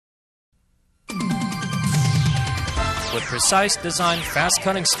With precise design, fast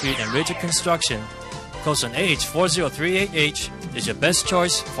cutting speed, and rigid construction, cosen AH4038H is your best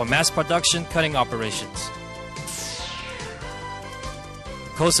choice for mass production cutting operations.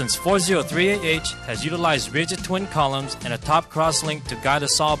 cosen's 4038H has utilized rigid twin columns and a top crosslink to guide the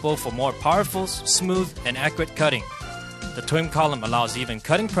saw bow for more powerful, smooth, and accurate cutting. The twin column allows even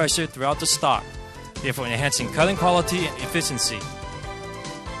cutting pressure throughout the stock, therefore enhancing cutting quality and efficiency.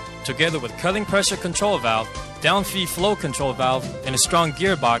 Together with cutting pressure control valve, down-feed flow control valve, and a strong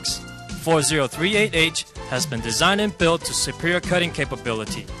gearbox, 4038H has been designed and built to superior cutting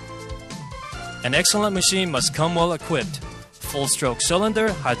capability. An excellent machine must come well equipped. Full-stroke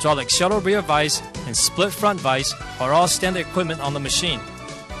cylinder, hydraulic shuttle rear vise, and split front vise are all standard equipment on the machine.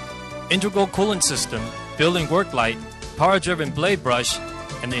 Integral coolant system, built-in work light, power-driven blade brush,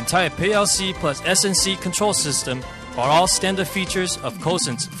 and the entire PLC plus SNC control system are all standard features of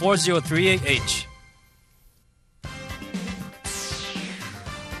cosen's 4038H.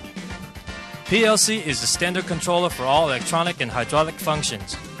 PLC is the standard controller for all electronic and hydraulic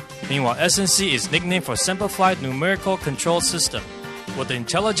functions. Meanwhile, SNC is nicknamed for Simplified Numerical Control System. With the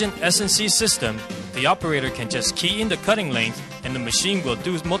intelligent SNC system, the operator can just key in the cutting length and the machine will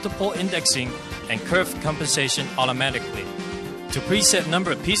do multiple indexing and curve compensation automatically. To preset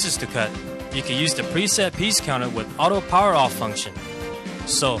number of pieces to cut, you can use the preset piece counter with auto power off function.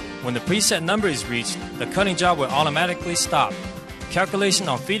 So, when the preset number is reached, the cutting job will automatically stop. Calculation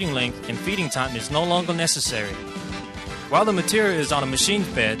on feeding length and feeding time is no longer necessary. While the material is on a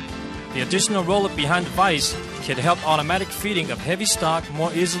machined bed, the additional roller behind the vise can help automatic feeding of heavy stock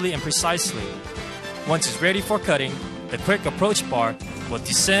more easily and precisely. Once it's ready for cutting, the quick approach bar will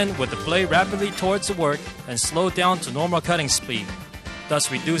descend with the blade rapidly towards the work and slow down to normal cutting speed, thus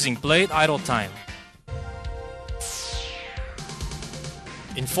reducing blade idle time.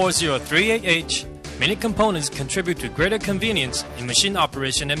 In 4038H, many components contribute to greater convenience in machine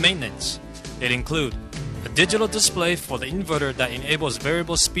operation and maintenance. They include a digital display for the inverter that enables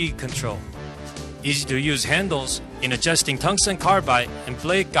variable speed control, easy-to-use handles in adjusting tungsten carbide and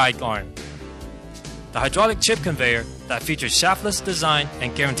blade guide arm, the hydraulic chip conveyor that features shaftless design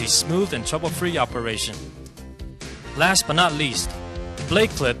and guarantees smooth and trouble-free operation. Last but not least, the blade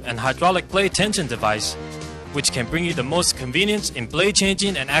clip and hydraulic blade tension device, which can bring you the most convenience in blade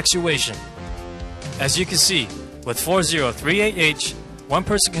changing and actuation. As you can see, with 4038H, one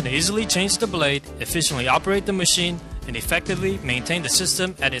person can easily change the blade, efficiently operate the machine, and effectively maintain the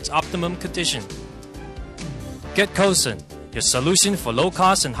system at its optimum condition. Get cosen, your solution for low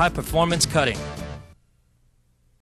cost and high performance cutting.